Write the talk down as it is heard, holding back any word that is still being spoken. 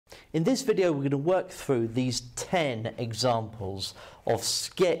In this video, we're going to work through these 10 examples of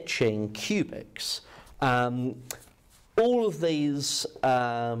sketching cubics. All of these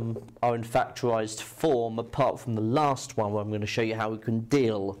are in factorised form, apart from the last one, where I'm going to show you how we can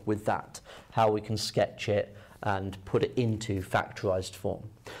deal with that, how we can sketch it and put it into factorised form.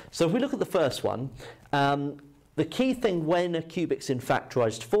 So if we look at the first one, the key thing when a cubic's in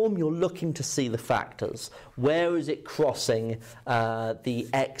factorised form, you're looking to see the factors. Where is it crossing the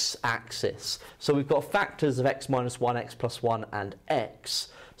x-axis? So we've got factors of x minus 1, x plus 1 and x.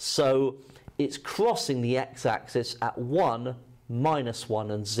 So it's crossing the x-axis at 1, minus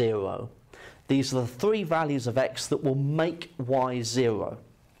 1 and 0. These are the three values of x that will make y 0.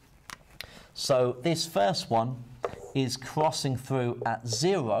 So this first one is crossing through at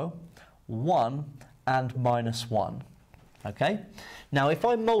 0, 1 and minus 1. Okay? Now if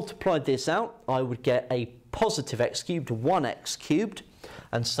I multiplied this out, I would get a positive x cubed, 1x cubed,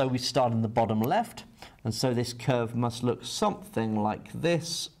 and so we start in the bottom left, and so this curve must look something like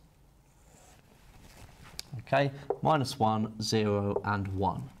this. Okay, minus 1, 0 and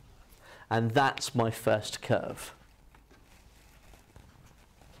 1. And that's my first curve.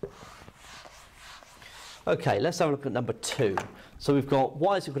 Okay, let's have a look at number 2. So we've got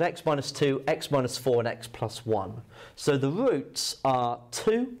y is equal to x minus 2, x minus 4 and x plus 1. So the roots are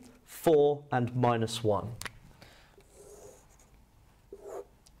 2, 4 and minus 1.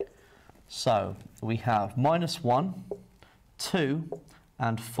 So we have minus 1, 2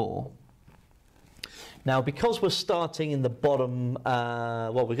 and 4. Now because we're starting in the bottom,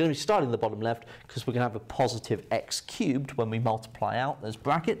 well, we're going to be starting in the bottom left because we're going to have a positive x cubed when we multiply out those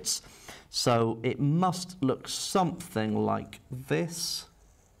brackets. So it must look something like this.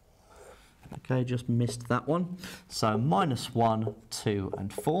 Okay, just missed that one. So minus 1, 2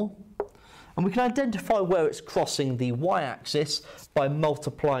 and 4. And we can identify where it's crossing the y-axis by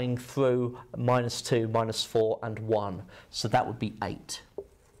multiplying through minus 2, minus 4 and 1. So that would be 8.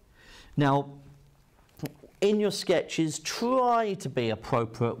 Now, in your sketches, try to be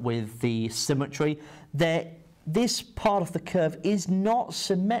appropriate with the symmetry. This part of the curve is not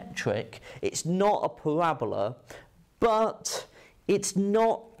symmetric, it's not a parabola, but it's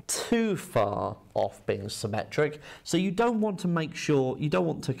not too far off being symmetric. So you don't want to make sure, you don't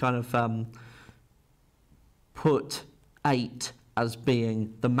want to kind of put 8 as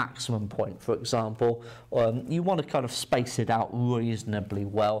being the maximum point, for example. You want to kind of space it out reasonably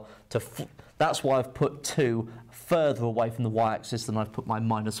well. That's why I've put 2 further away from the y-axis than I've put my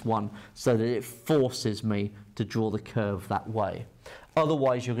minus 1, so that it forces me to draw the curve that way.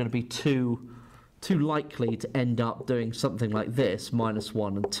 Otherwise, you're going to be too likely to end up doing something like this, minus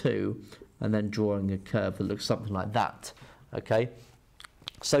 1 and 2, and then drawing a curve that looks something like that. Okay?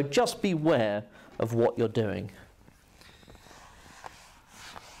 So just beware of what you're doing.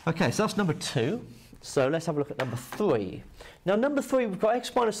 Okay, so that's number 2. So let's have a look at number 3. Now number 3, we've got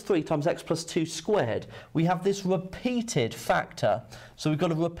x minus 3 times x plus 2 squared. We have this repeated factor. So we've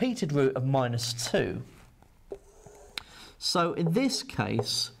got a repeated root of minus 2. So in this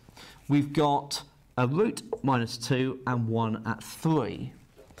case, we've got a root minus 2 and 1 at 3.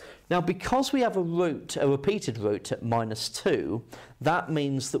 Now because we have a repeated root at minus 2, that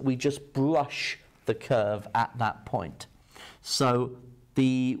means that we just brush the curve at that point. So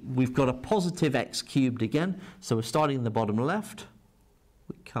we've got a positive x cubed again, so we're starting in the bottom left.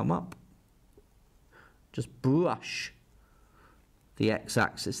 We come up, just brush the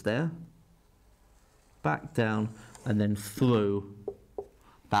x-axis there, back down, and then through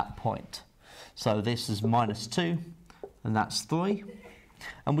that point. So this is minus 2, and that's 3.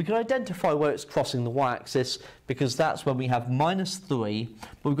 And we can identify where it's crossing the y-axis because that's when we have minus 3,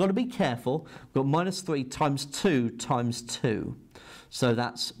 but we've got to be careful. We've got minus 3 times 2 times 2. So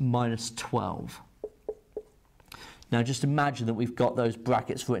that's minus 12. Now just imagine that we've got those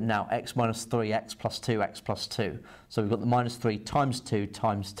brackets written out, x minus 3, x plus 2, x plus 2. So we've got the minus 3 times 2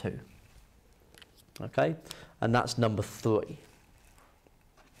 times 2. Okay, and that's number 3.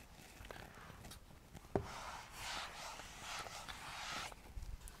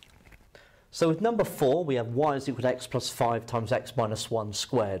 So with number 4, we have y is equal to x plus 5 times x minus 1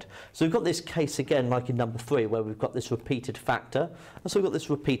 squared. So we've got this case again like in number 3 where we've got this repeated factor, and so we've got this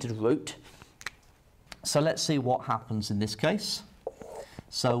repeated root. So let's see what happens in this case.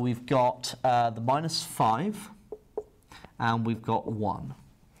 So we've got the minus 5 and we've got 1.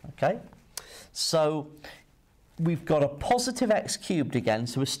 Okay, so we've got a positive x cubed again,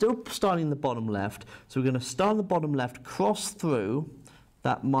 so we're still starting in the bottom left. So we're going to start in the bottom left, cross through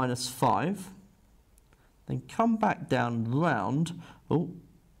that minus 5, then come back down round. Oh,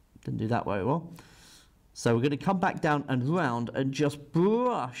 didn't do that very well. So we're going to come back down and round and just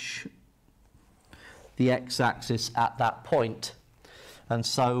brush the x-axis at that point. And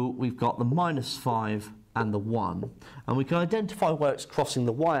so we've got the -5 and the 1. And we can identify where it's crossing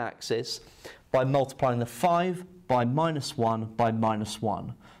the y-axis by multiplying the 5 by -1 by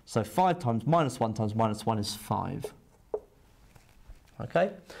 -1. So 5 times -1 times -1 is 5.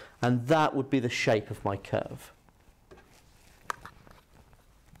 Okay? And that would be the shape of my curve.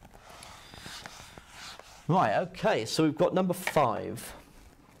 Right, okay, so we've got number 5.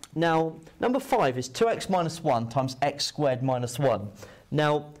 Now, number 5 is 2x minus 1 times x squared minus 1.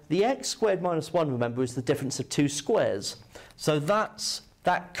 Now, the x squared minus 1, remember, is the difference of two squares. So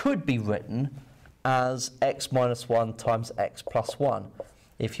that could be written as x minus 1 times x plus 1,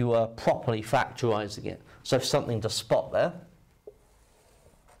 if you were properly factorising it. So something to spot there.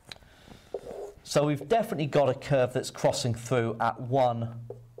 So we've definitely got a curve that's crossing through at 1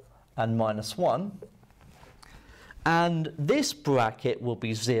 and -1. And this bracket will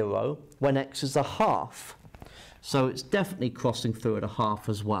be 0 when x is a half. So it's definitely crossing through at a half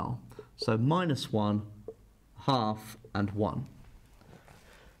as well. So -1, half, and 1.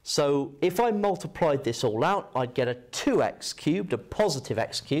 So if I multiplied this all out, I'd get a 2x cubed, a positive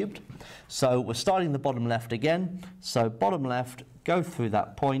x cubed. So we're starting the bottom left again. So bottom left, go through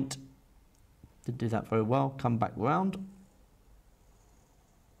that point. Didn't do that very well. Come back round.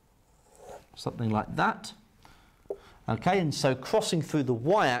 Something like that. Okay, and so crossing through the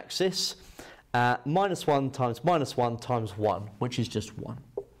y-axis, -1 times -1 times 1, which is just 1.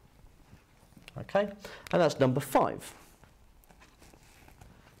 Okay, and that's number 5.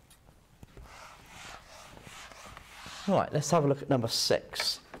 Right, let's have a look at number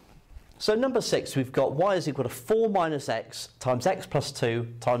 6. So number 6, we've got y is equal to 4 minus x times x plus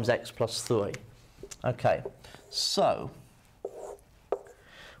 2 times x plus 3. Okay, so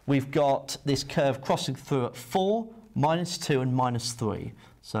we've got this curve crossing through at 4, -2 and -3.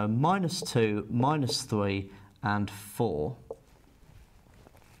 So -2, -3 and 4.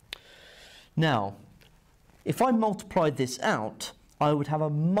 Now, if I multiplied this out, I would have a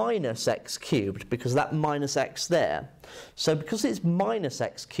minus x cubed because that minus x there. So because it's minus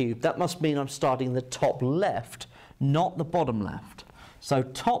x cubed, that must mean I'm starting the top left, not the bottom left. So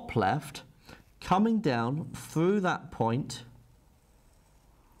top left, coming down through that point.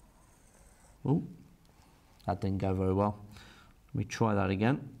 Ooh, that didn't go very well. Let me try that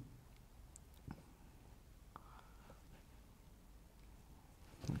again.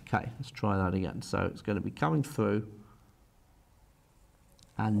 Okay, let's try that again. So it's going to be coming through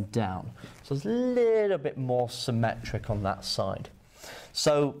and down. So it's a little bit more symmetric on that side.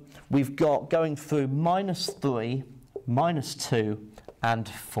 So we've got going through -3, -2 and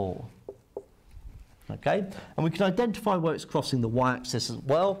 4. Okay, and we can identify where it's crossing the y-axis as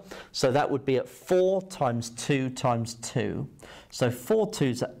well. So that would be at 4 times 2 times 2. So 4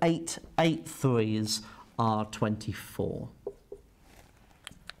 2s are 8, 8 3s are 24.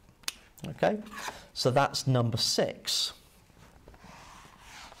 Okay, so that's number 6.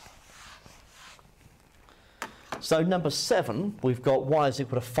 So number 7, we've got y is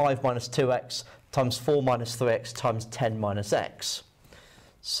equal to 5 minus 2x times 4 minus 3x times 10 minus x.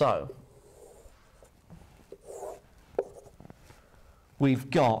 So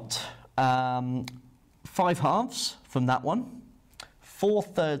we've got 5 halves from that one, 4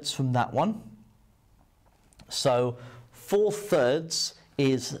 thirds from that one. So 4 thirds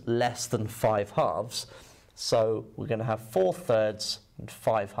is less than 5 halves. So we're going to have 4 thirds and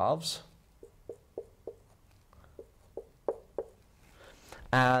 5 halves.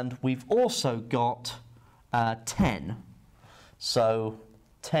 And we've also got 10. So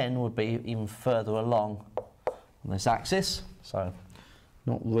 10 would be even further along on this axis. So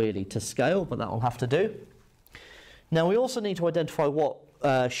not really to scale, but that will have to do. Now we also need to identify what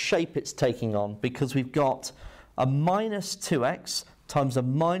shape it's taking on, because we've got a minus 2x times a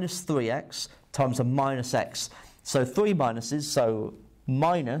minus 3x times a minus x. So 3 minuses, so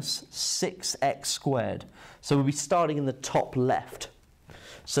minus 6x squared. So we'll be starting in the top left.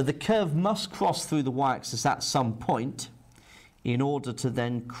 So the curve must cross through the y-axis at some point in order to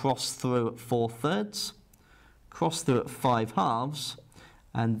then cross through at 4 thirds, cross through at 5 halves,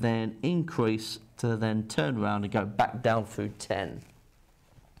 and then increase to then turn around and go back down through 10.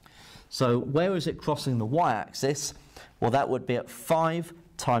 So where is it crossing the y-axis? Well, that would be at 5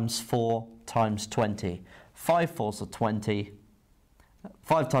 times 4 times 20. 5 4s are 20.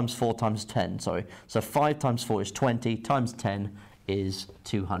 5 times 4 times 10, sorry. So 5 times 4 is 20, times 10 is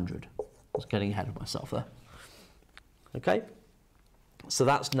 200. I was getting ahead of myself there. Okay? So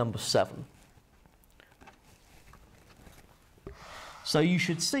that's number 7. So you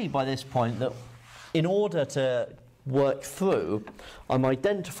should see by this point that in order to work through, I'm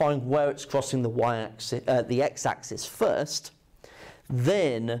identifying where it's crossing the y-axis, the x-axis first.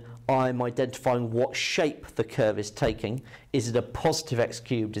 Then I'm identifying what shape the curve is taking. Is it a positive x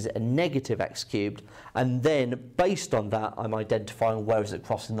cubed? Is it a negative x cubed? And then, based on that, I'm identifying where is it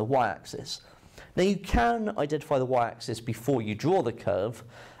crossing the y-axis. Now, you can identify the y-axis before you draw the curve,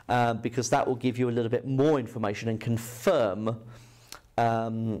 because that will give you a little bit more information and confirm,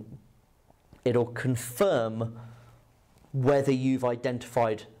 it'll confirm whether you've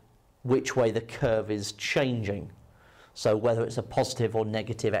identified which way the curve is changing. So whether it's a positive or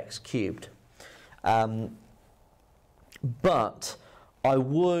negative x cubed. But I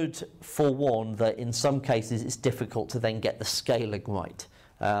would forewarn that in some cases it's difficult to then get the scaling right.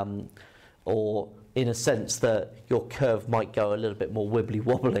 Or in a sense that your curve might go a little bit more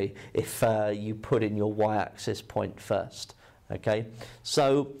wibbly-wobbly if you put in your y-axis point first. Okay,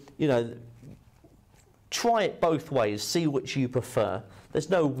 so, you know, try it both ways, see which you prefer. There's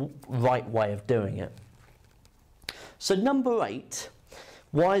no right way of doing it. So number 8,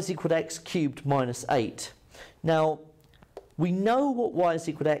 y is equal to x cubed minus 8. Now, we know what y is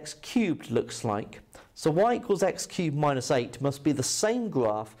equal to x cubed looks like. So y equals x cubed minus 8 must be the same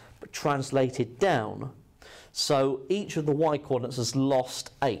graph, but translated down. So each of the y coordinates has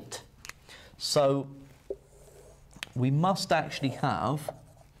lost 8. So we must actually have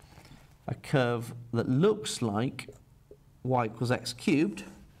a curve that looks like y equals x cubed.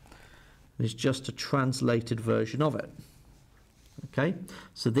 It's just a translated version of it. Okay,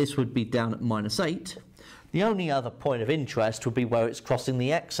 so this would be down at minus 8. The only other point of interest would be where it's crossing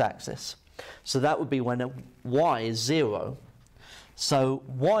the x-axis. So that would be when y is 0. So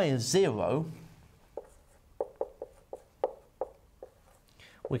y is 0.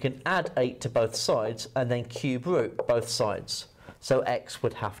 We can add 8 to both sides and then cube root both sides. So x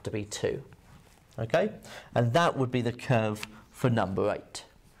would have to be 2. Okay, and that would be the curve for number 8.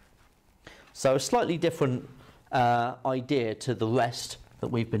 So a slightly different idea to the rest that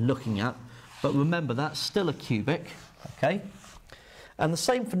we've been looking at, but remember that's still a cubic, okay? And the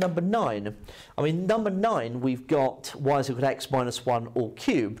same for number 9. I mean, number 9 we've got y is equal to x minus 1 all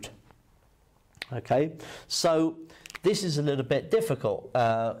cubed, okay? So this is a little bit difficult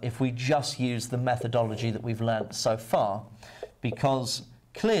if we just use the methodology that we've learnt so far, because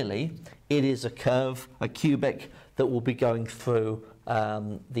clearly it is a curve, a cubic, that will be going through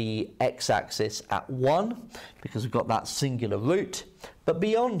the x-axis at 1, because we've got that singular root, but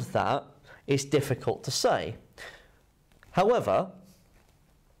beyond that it's difficult to say. However,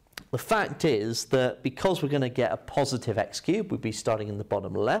 the fact is that because we're going to get a positive x cubed, we'd be starting in the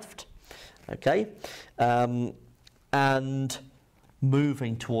bottom left, okay, and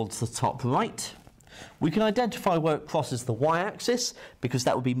moving towards the top right. We can identify where it crosses the y-axis, because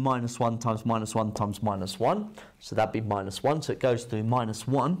that would be minus 1 times minus 1 times minus 1. So that'd be minus 1, so it goes through minus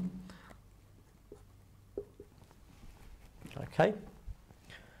 1. Okay.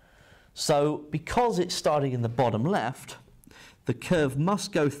 So because it's starting in the bottom left, the curve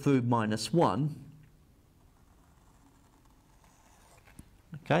must go through minus 1.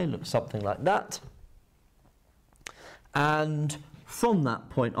 Okay, looks something like that. And from that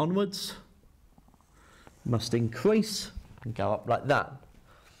point onwards, must increase and go up like that.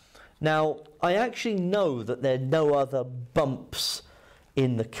 Now, I actually know that there are no other bumps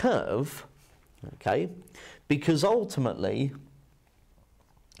in the curve, okay, because ultimately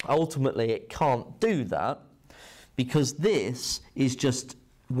it can't do that, because this is just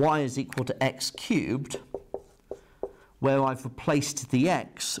y is equal to x cubed, where I've replaced the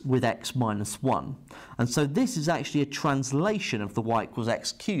x with x minus 1. And so this is actually a translation of the y equals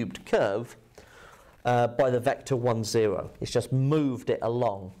x cubed curve by the vector 1, 0. It's just moved it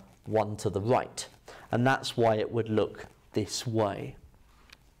along 1 to the right. And that's why it would look this way.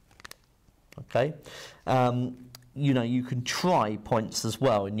 Okay? You know, you can try points as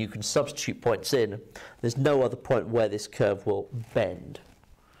well, and you can substitute points in. There's no other point where this curve will bend.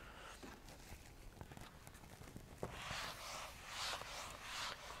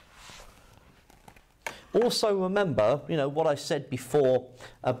 Also remember, you know, what I said before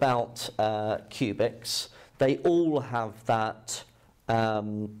about cubics. They all have that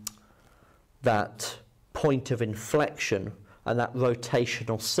that point of inflection and that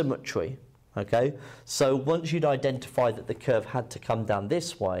rotational symmetry. Okay, so once you'd identified that the curve had to come down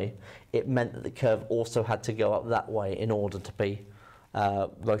this way, it meant that the curve also had to go up that way in order to be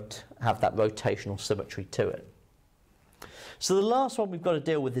have that rotational symmetry to it. So the last one we've got to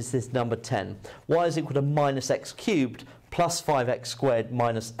deal with is this number 10. Y is equal to minus x cubed plus 5x squared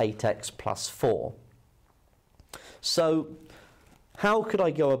minus 8x plus 4. So how could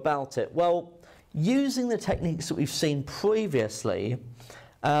I go about it? Well, using the techniques that we've seen previously,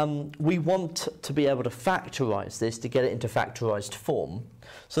 we want to be able to factorise this to get it into factorised form.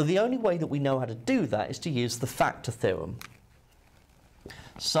 So the only way that we know how to do that is to use the factor theorem.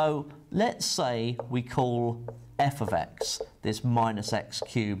 So let's say we call f of x this minus x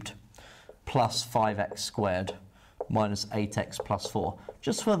cubed plus 5x squared minus 8x plus 4,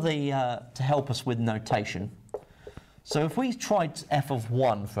 just for the to help us with notation. So if we tried f of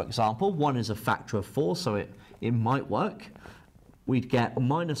 1, for example, 1 is a factor of 4, so it might work. We'd get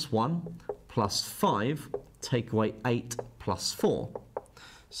minus 1 plus 5, take away 8 plus 4.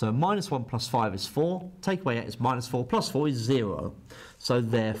 So minus 1 plus 5 is 4, take away 8 is minus 4, plus 4 is 0. So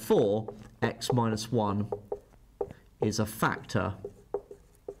therefore, x minus 1 is a factor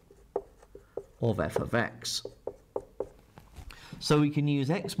of f of x. So we can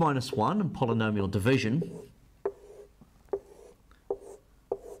use x minus 1 and polynomial division.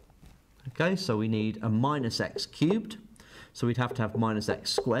 Okay, so we need a minus x cubed. So we'd have to have minus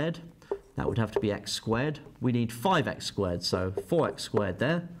x squared. That would have to be x squared. We need 5x squared, so 4x squared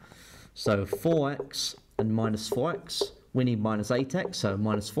there. So 4x and minus 4x. We need minus 8x, so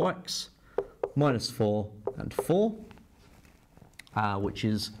minus 4x, minus 4 and 4, which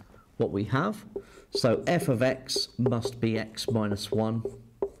is what we have. So f of x must be x minus 1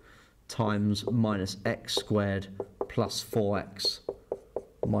 times minus x squared plus 4x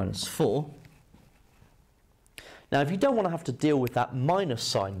minus 4. Now, if you don't want to have to deal with that minus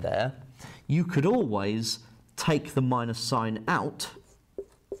sign there, you could always take the minus sign out.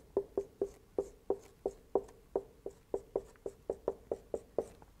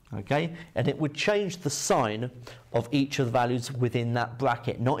 Okay, and it would change the sign of each of the values within that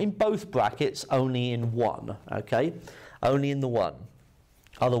bracket. Not in both brackets, only in one. Okay, only in the one.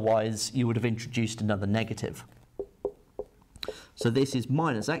 Otherwise, you would have introduced another negative. So this is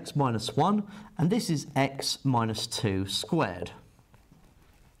minus x minus 1, and this is x minus 2 squared.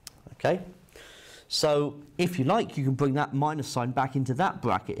 Okay, so if you like, you can bring that minus sign back into that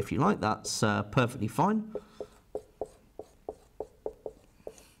bracket. If you like, that's perfectly fine.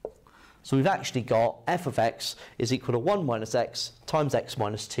 So we've actually got f of x is equal to 1 minus x times x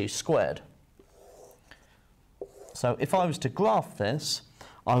minus 2 squared. So if I was to graph this,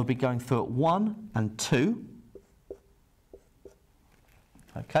 I would be going through at 1 and 2.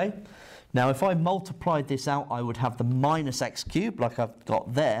 Okay, now if I multiplied this out, I would have the minus x cubed like I've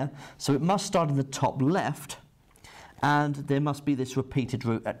got there. So it must start in the top left, and there must be this repeated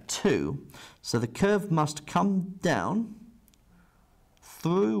root at 2. So the curve must come down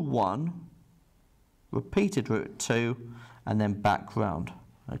through 1, repeated root at 2, and then back round.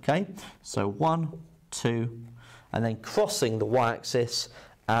 Okay, so 1, 2, and then crossing the y-axis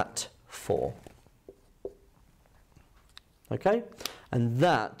at 4. Okay, and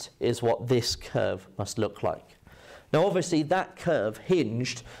that is what this curve must look like. Now obviously that curve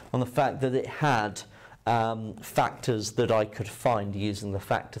hinged on the fact that it had factors that I could find using the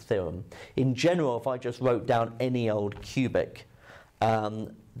factor theorem. In general, if I just wrote down any old cubic,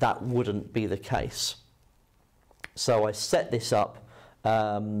 that wouldn't be the case. So I set this up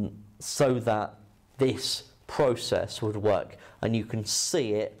so that this process would work, and you can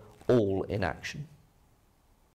see it all in action.